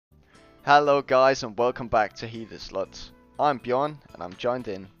Hello guys and welcome back to Heather Slots. I'm Bjorn and I'm joined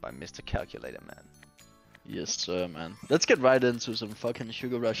in by Mr. Calculator Man. Yes, sir, man. Let's get right into some fucking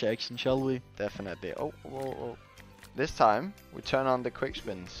Sugar Rush action, shall we? Definitely. Oh. This time we turn on the quick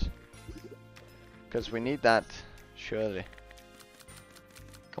spins. Because we need that, surely.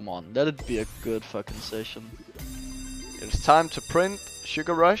 Come on, let it be a good fucking session. It's time to print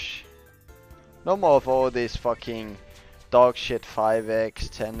Sugar Rush. No more of all this fucking dog shit 5x,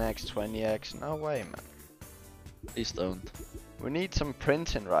 10x, 20x. No way, man. Please don't. We need some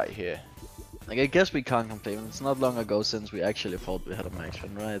printing right here. Like, I guess we can't complain. It's not long ago since we actually thought we had a max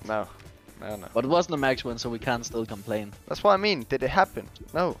win, right? No. But it wasn't a max win, so we can't still complain. That's what I mean. Did it happen?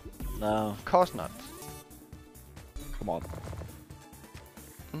 No. No. Of course not. Come on.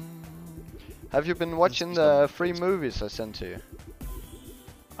 Have you been watching the free movies I sent to you?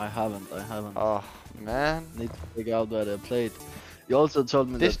 I haven't. Oh, man. Need to figure out where they're played. You also told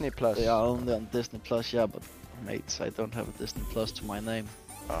me Disney that Plus. they are only on Disney Plus, yeah, but mates, I don't have a Disney Plus to my name.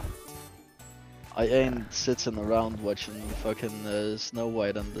 Oh. I ain't sitting around watching fucking Snow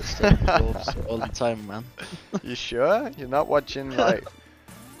White and the Seven Dwarfs all the time, man. You sure? You're not watching like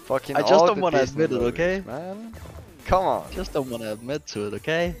fucking I just all don't the want to Disney admit it, movies, okay? man. Come on. Just don't want to admit to it,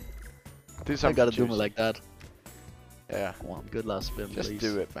 okay? Do I something. gotta do me like that. Yeah. Come on, good last spin, Just please.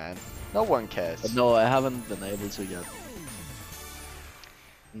 do it, man. No one cares. But no, I haven't been able to yet.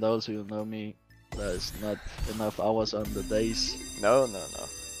 And those who know me, there's not enough hours on the days. No.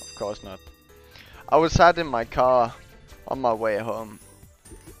 Of course not. I was sat in my car on my way home,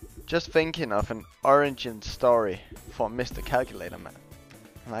 just thinking of an origin story for Mr. Calculator Man.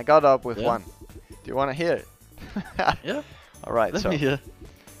 And I got up with one. Do you want to hear it? Yeah. Alright, Let so me hear.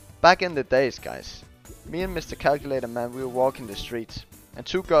 back in the days, guys, me and Mr. Calculator Man, we were walking the streets, and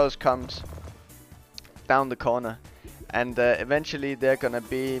two girls comes down the corner, and eventually they're gonna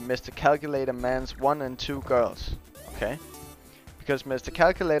be Mr. Calculator Man's 1 and 2 girls, okay? Because Mr.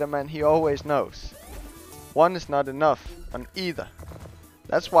 Calculator Man, he always knows one is not enough on either.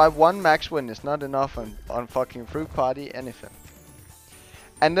 That's why one max win is not enough on fucking Fruit Party anything.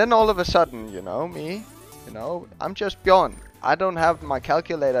 And then all of a sudden, I'm just Bjorn. I don't have my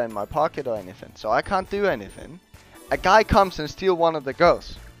calculator in my pocket or anything, so I can't do anything. A guy comes and steals one of the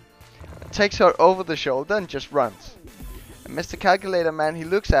girls, takes her over the shoulder and just runs. And Mr. Calculator Man, he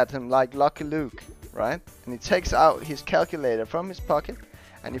looks at him like Lucky Luke, right? And he takes out his calculator from his pocket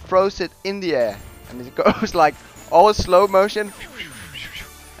and he throws it in the air. And it goes like all slow motion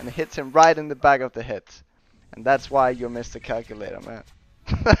and it hits him right in the back of the head. And that's why you're Mr. Calculator Man.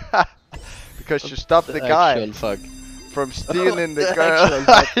 Because you stopped the guy from stealing the girl.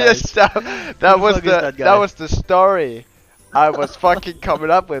 Yes, that was the story I was fucking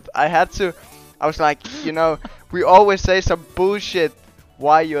coming up with. I was like, we always say some bullshit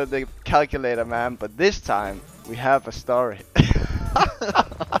why you're the Calculator Man, but this time we have a story.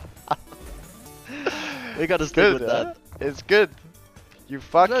 We gotta stick with that. It's good. You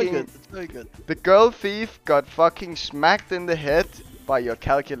fucking. It's very good. The girl thief got fucking smacked in the head by your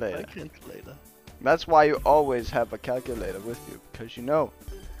calculator. That's why you always have a calculator with you, because you know.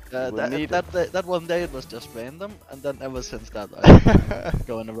 That one day it was just random, and then ever since that I'm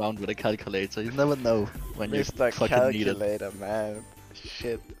going around with a calculator. You never know when you fucking need it. Calculator, man.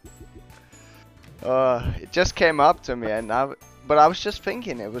 Shit. It just came up to me, but I was just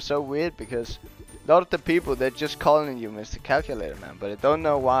thinking it was so weird because a lot of the people, they're just calling you Mr. Calculator Man, but I don't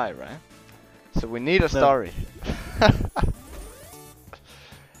know why, right? So we need a story.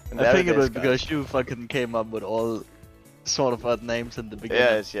 I think it was because you fucking came up with all sort of odd names in the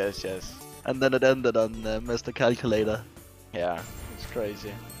beginning. Yes. And then it ended on Mr. Calculator. Yeah, it's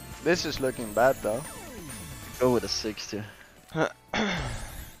crazy. This is looking bad though. Go with a 60. Yeah,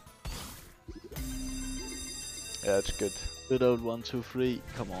 it's good. Good old 1, 2, 3.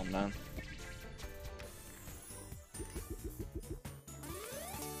 Come on, man.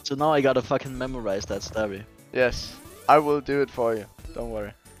 So now I gotta fucking memorize that story. Yes, I will do it for you. Don't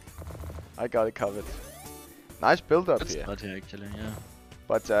worry. I got it covered. Nice build up here. It's not actually, yeah.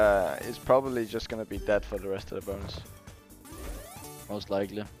 But it's probably just gonna be dead for the rest of the bonus. Most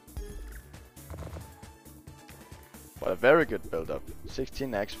likely. But a very good build up.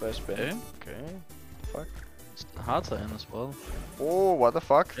 16x first spin. Okay. Fuck. It's harder in as well. Oh, what the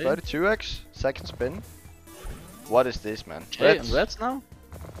fuck? Okay. 32x second spin. What is this, man? Okay, and reds now?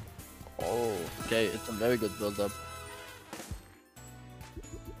 Oh. Okay, it's a very good build up.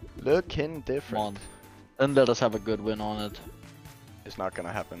 Looking different. Come on. Then let us have a good win on it. It's not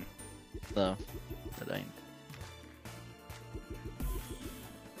gonna happen. No, it ain't.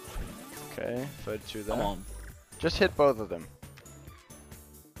 Okay, 32 there. Come on. Just hit both of them.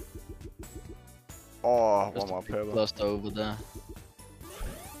 Oh, one Just more a big purple. cluster over there.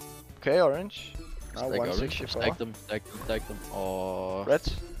 Okay, orange. Now Stack orange. 164. Stack them, stack them, stack them. Oh. Red.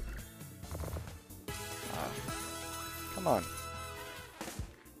 Come on.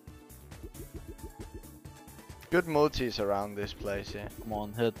 Good multis around this place, yeah. Come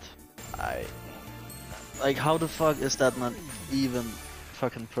on, hit. I. Like, how the fuck is that not even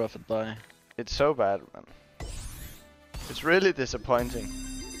fucking profit buy? It's so bad, man. It's really disappointing.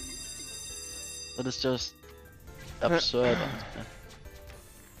 That is just absurd, honestly.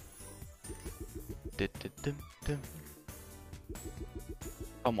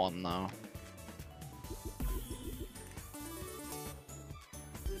 Come on now.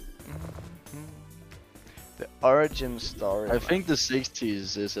 The origin story. I think the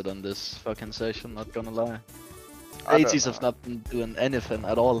 60s is it on this fucking session, not gonna lie. I don't 80s have know. not been doing anything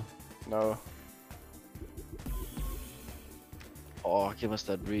at all. No. Oh, give us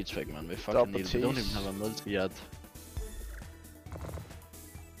that retrig, man. We fucking Double need it. We don't Ts. even have a multi yet.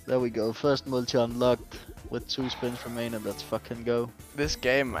 There we go. First multi unlocked with 2 spins remaining. Let's fucking go. This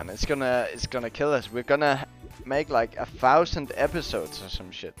game, man, it's gonna kill us. We're gonna make like 1,000 episodes or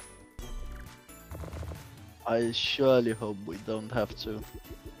some shit. I surely hope we don't have to.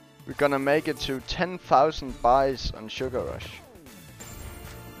 We're gonna make it to 10,000 buys on Sugar Rush.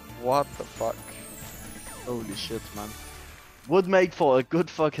 What the fuck? Holy shit, man. Would make for a good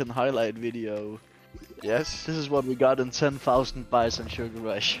fucking highlight video. Yes, This is what we got in 10,000 buys on Sugar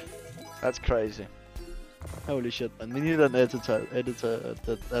Rush. that's crazy. Holy shit, man. We need an editor at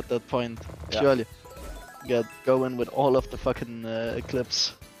that point. Yeah. Surely. Get going with all of the fucking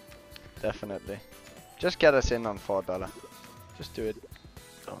clips. Definitely. Just get us in on $4. Just do it.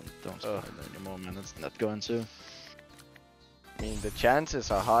 Don't spoil it anymore, man. It's not going to. I mean, the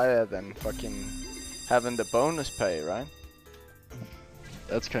chances are higher than fucking having the bonus pay, right?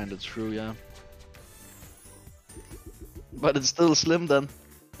 That's kind of true, yeah. But it's still slim then.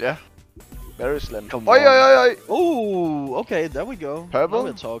 Yeah. Very slim. Come Oi, on. oi, oi, oi! Oh, okay, there we go. Purple? Now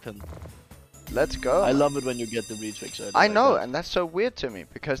we're talking. Let's go. I love it when you get the retricks early. I like know, that. and that's so weird to me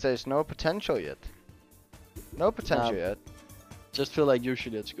because there's no potential yet. No potential yet. Just feel like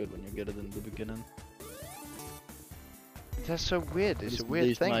usually it's good when you get it in the beginning. That's so weird. It's a At weird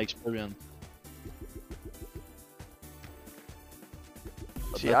least thing. my experience.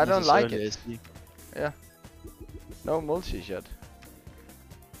 But See, not I don't like necessarily it. SD. No multis yet.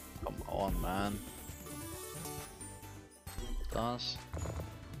 Come on, man. Stars.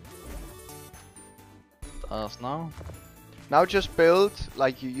 Stars now. Now just build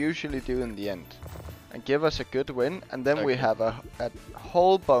like you usually do in the end. And give us a good win, and then we Okay. have a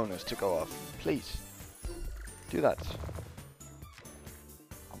whole bonus to go off. Please. Do that.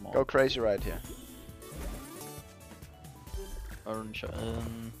 Come on. Go crazy right here. Orange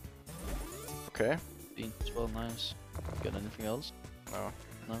in. Okay. Bean as well, nice. Got anything else? No.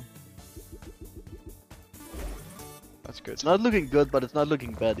 No. That's good. It's not looking good, but it's not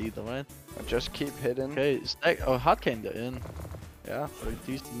looking bad either, right? And just keep hitting. Okay, stack. Oh, hard candy in. Yeah. Very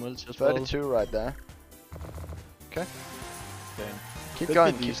decent multi as well. 32 right there. Okay. Keep Could be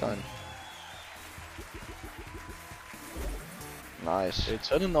going, keep decent. going. Nice. Okay,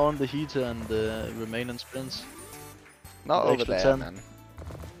 turning on the heater and the remaining spins. Not the over extra there, 10. man.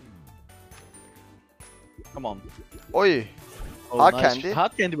 Come on. Oi! Oh, Hard nice. candy.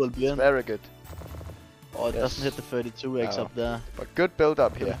 Hard candy will be in. Very good. Oh, it Yes. doesn't hit the 32x No. up there. But good build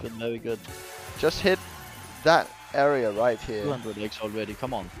up Could here. have been very good. Just hit that area right here. 200x already.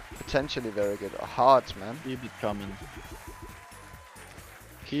 Come on. Potentially very good. Hearts, man. Keep it coming.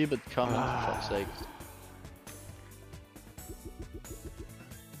 Keep it coming, for fuck's sake.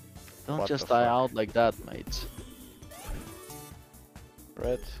 Don't What just the die fuck? out like that, mate.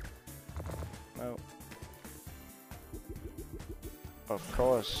 Red. No. Of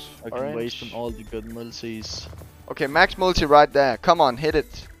course. Fucking Orange. wasting all the good multis. Okay, max multi right there. Come on, hit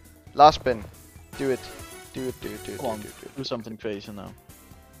it. Last spin. Do it. Do it, do it, do it, Come do on, it, do it. do something crazy now.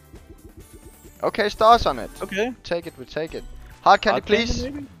 Okay, stars on it. Okay. Take it, we take it. Hard candy, Hard candy, please.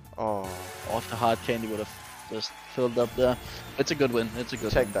 maybe? Oh, Oh, if the hard candy would have just filled up there. It's a good win. It's a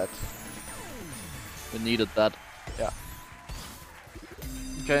good take win. that. We needed that. Yeah.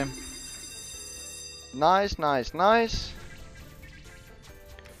 Okay. Nice, nice, nice.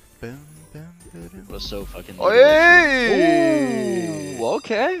 It was so fucking Oi! needed, actually. Ooh,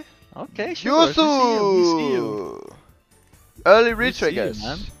 okay. Okay, sure. We see you. Yuzu! Early We see you, retriggers.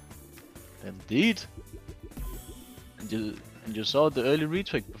 man. Indeed. And you saw the early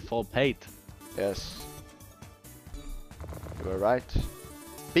retrig before paid. Yes. You were right.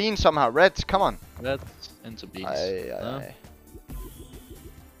 Bean somehow. Reds, come on. That's into beans. Aye, aye, No? aye.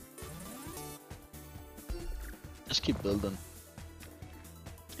 Just keep building.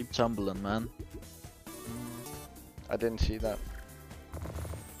 Keep tumbling, man. I didn't see that.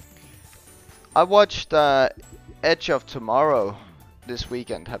 I watched Edge of Tomorrow this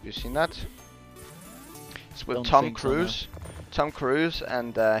weekend. Have you seen that? It's with Tom Cruise. Tom Cruise,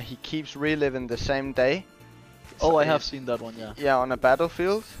 and he keeps reliving the same day. Oh, I have seen that one, yeah. Yeah, on a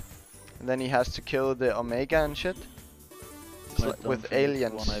battlefield. And then he has to kill the Omega and shit. It's like with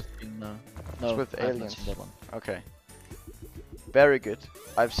aliens. No, it's with I haven't aliens. seen that one. Okay. Very good.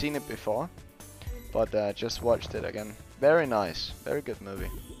 I've seen it before, but just watched it again. Very nice. Very good movie.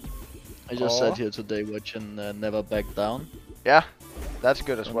 I just sat here today watching Never Back Down. Yeah, that's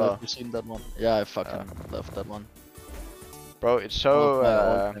good as well. Have you seen that one? Yeah, I fucking love that one. Bro, it's so one of my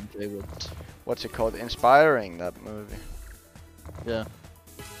all-time favorites. What's it called? Inspiring, that movie. Yeah.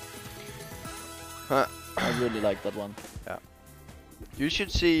 I really like that one. Yeah. You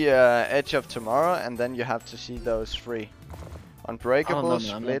should see Edge of Tomorrow, and then you have to see those three. Unbreakable,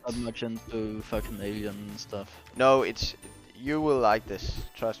 Split. I'm not that much into fucking alien stuff. No, you will like this.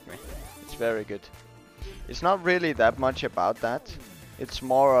 Trust me. It's very good. It's not really that much about that. It's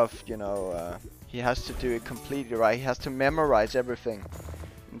more of, you know, he has to do it completely right. He has to memorize everything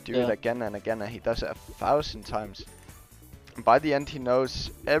and do it again and again, and he does it 1,000 times. And by the end, he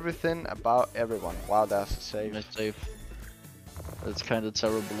knows everything about everyone. Wow, that's a save. Nice save. That's kind of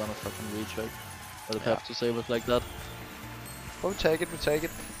terrible on a fucking retrig. But I'd have to save it like that. We'll take it, we'll take it.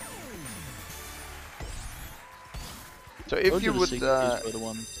 So if you would... the 60s were the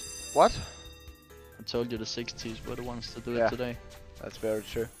ones. What? I told you the 60s were the ones to do it today. That's very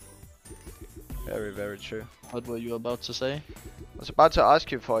true. Very, very true. What were you about to say? I was about to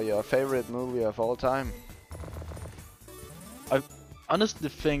ask you for your favorite movie of all time. I honestly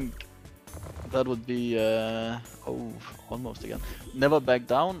think that would be almost again. Never Back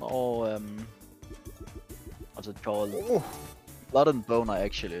Down, or what's it called? Ooh. Blood and Bone. I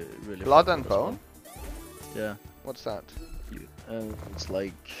actually really Blood and Bone? Well. Yeah. What's that? It's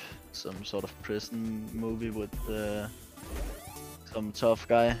like some sort of prison movie with some tough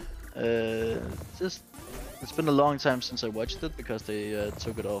guy. Just it's been a long time since I watched it because they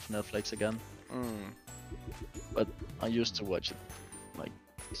took it off Netflix again. But I used to watch it like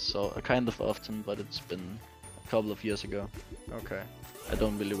kind of often, but it's been a couple of years ago. Okay. I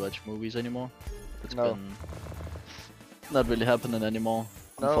don't really watch movies anymore. It's been not really happening anymore,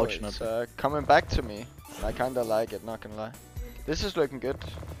 unfortunately. It's coming back to me. I kinda like it, not gonna lie. This is looking good.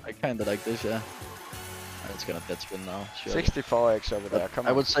 I kinda like this, yeah. It's gonna dead spin now. Sure. 64x over there. Come on.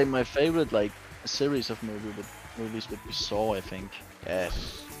 I would say my favorite like series of movies would be Saw, I think.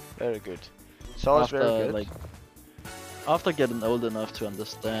 Yes, very good. Saw is very good. Like, after getting old enough to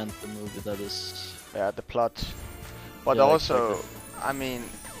understand the movie, that is. Yeah, the plot. But yeah, also, exactly. I mean,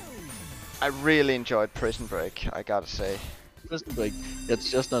 I really enjoyed Prison Break. I gotta say. Prison Break.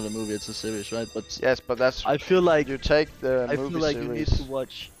 It's just not a movie; it's a series, right? But yes, but that's. I feel like you take the movie series. I feel like you need to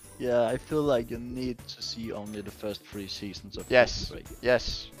watch. Yeah, I feel like you need to see only the first 3 seasons of Prison Break.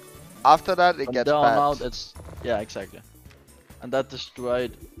 Yes. After that, it gets bad. Out, it's exactly. And that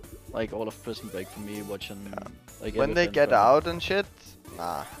destroyed like all of Prison Break for me watching. Like when they get out and shit,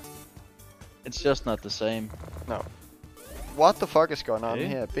 nah. It's just not the same. No. What the fuck is going on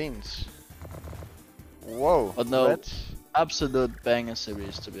here? Beans. Whoa. But no, absolute banger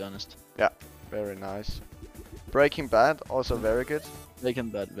series, to be honest. Yeah, very nice. Breaking Bad, also very good. Breaking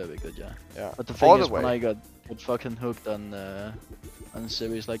Bad, very good, yeah. Yeah. But the thing is, when I got fucking hooked on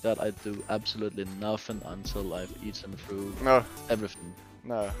series like that, I do absolutely nothing until I've eaten through everything.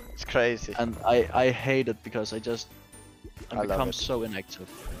 No, it's crazy. And I hate it because I become so inactive.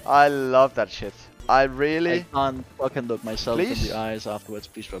 I love that shit. I can't fucking look myself in the eyes afterwards.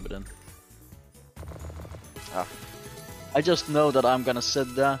 Please rub it in. I just know that I'm gonna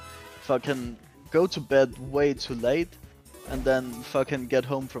sit there, fucking go to bed way too late, and then fucking get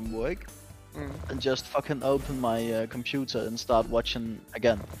home from work, and just fucking open my computer and start watching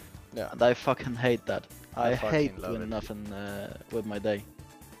again. Yeah. And I fucking hate that. I hate doing nothing with my day.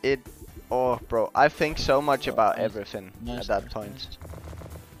 Oh, bro, I think so much about everything at that point.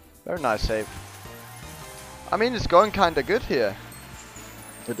 Very nice save. I mean, it's going kinda good here.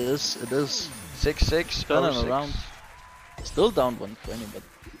 It is. 6-6. Turning around. Still down 120, but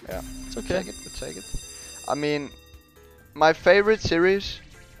yeah, it's okay. We'll take it. I mean, my favorite series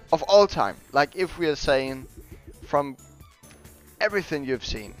of all time. Like, if we are saying from everything you've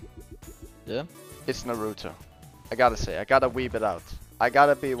seen, it's Naruto. I gotta say, I gotta weep it out. I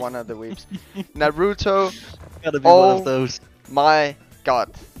gotta be one of the weeps. Naruto. Gotta be one of those. My god,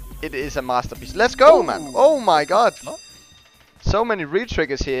 it is a masterpiece. Let's go, man. Oh my god. So many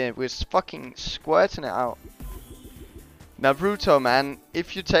retriggers here. We're fucking squirting it out. Naruto, man,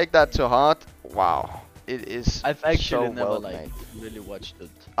 if you take that to heart, wow, it is I've actually so never well like made. really watched it.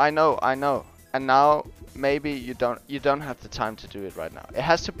 I know. And now maybe you don't have the time to do it right now. It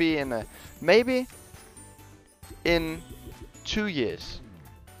has to be in a maybe in 2 years,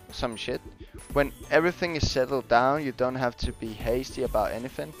 some shit. When everything is settled down, you don't have to be hasty about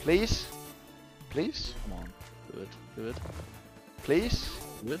anything. Please, please, Come on, do it, please.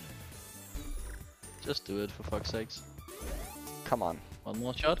 do it. Just do it for fuck's sakes. Come on, One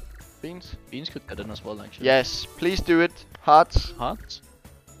more shot. Beans. Beans could get in as well, actually. Yes, please do it. Hearts. Hearts.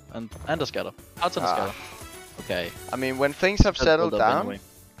 And a scatter. Hearts and a scatter. Okay. I mean, when things have Just settled build up down, anyway.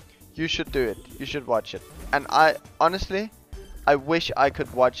 you should do it. You should watch it. And I honestly, I wish I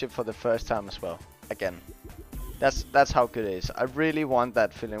could watch it for the first time as well. Again. That's how good it is. I really want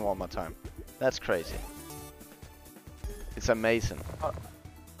that feeling one more time. That's crazy. It's amazing.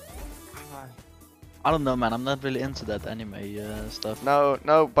 I don't know, man. I'm not really into that anime stuff.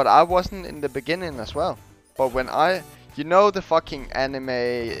 No, but I wasn't in the beginning as well. But when you know the fucking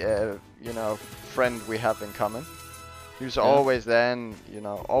anime, friend we have in common. He was always there and,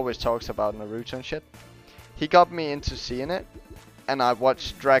 always talks about Naruto and shit. He got me into seeing it. And I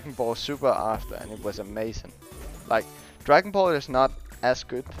watched Dragon Ball Super after, and it was amazing. Like, Dragon Ball is not as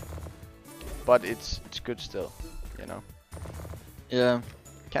good, but it's good still, Yeah.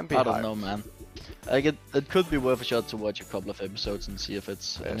 Can be I don't hard. know, man. Like it could be worth a shot to watch a couple of episodes and see if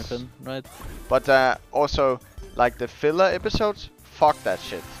it's Yes. anything, right? But also, like the filler episodes, fuck that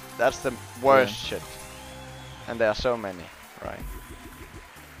shit. That's the worst shit. And there are so many, right?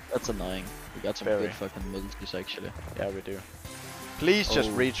 That's annoying. We got some Very. good fucking multis actually. Yeah, we do. Please just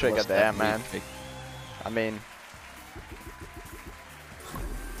retrigger what's there, that man. retrig? I mean...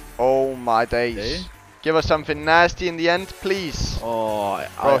 Oh my days. Okay. Give us something nasty in the end, please. Oh,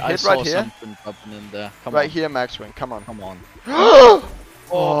 Bro, I hit saw right here. something popping in there. Come Right on. here, Maxwing, come on. Come on. Oh!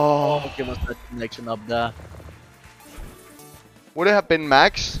 Oh, give us that connection up there. Would it have been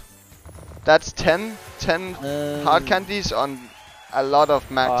max? That's 10 hard Um, candies on a lot of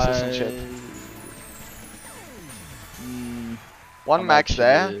maxes and shit. Mm, One I'm max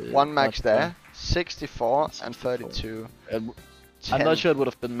there, actually one max not there, sure. 64 and 64. 32. I'm 10. not sure it would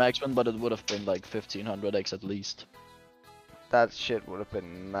have been max one, but it would have been like 1500x at least. That shit would have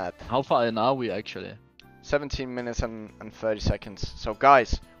been mad. How far in are we actually? 17 minutes and 30 seconds. So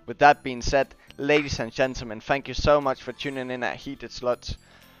guys, with that being said, ladies and gentlemen, thank you so much for tuning in at Heated Slots.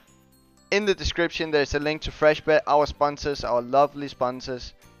 In the description there's a link to FreshBet, our sponsors, our lovely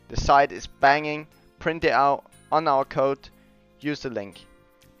sponsors. The site is banging. Print it out on our code. Use the link.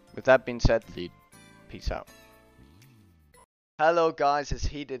 With that being said, Indeed. peace out. Hello guys, it's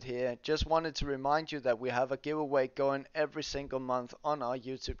Heated here. Just wanted to remind you that we have a giveaway going every single month on our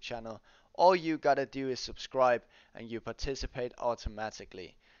YouTube channel. All you gotta do is subscribe and you participate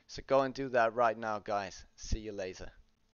automatically. So go and do that right now guys. See you later.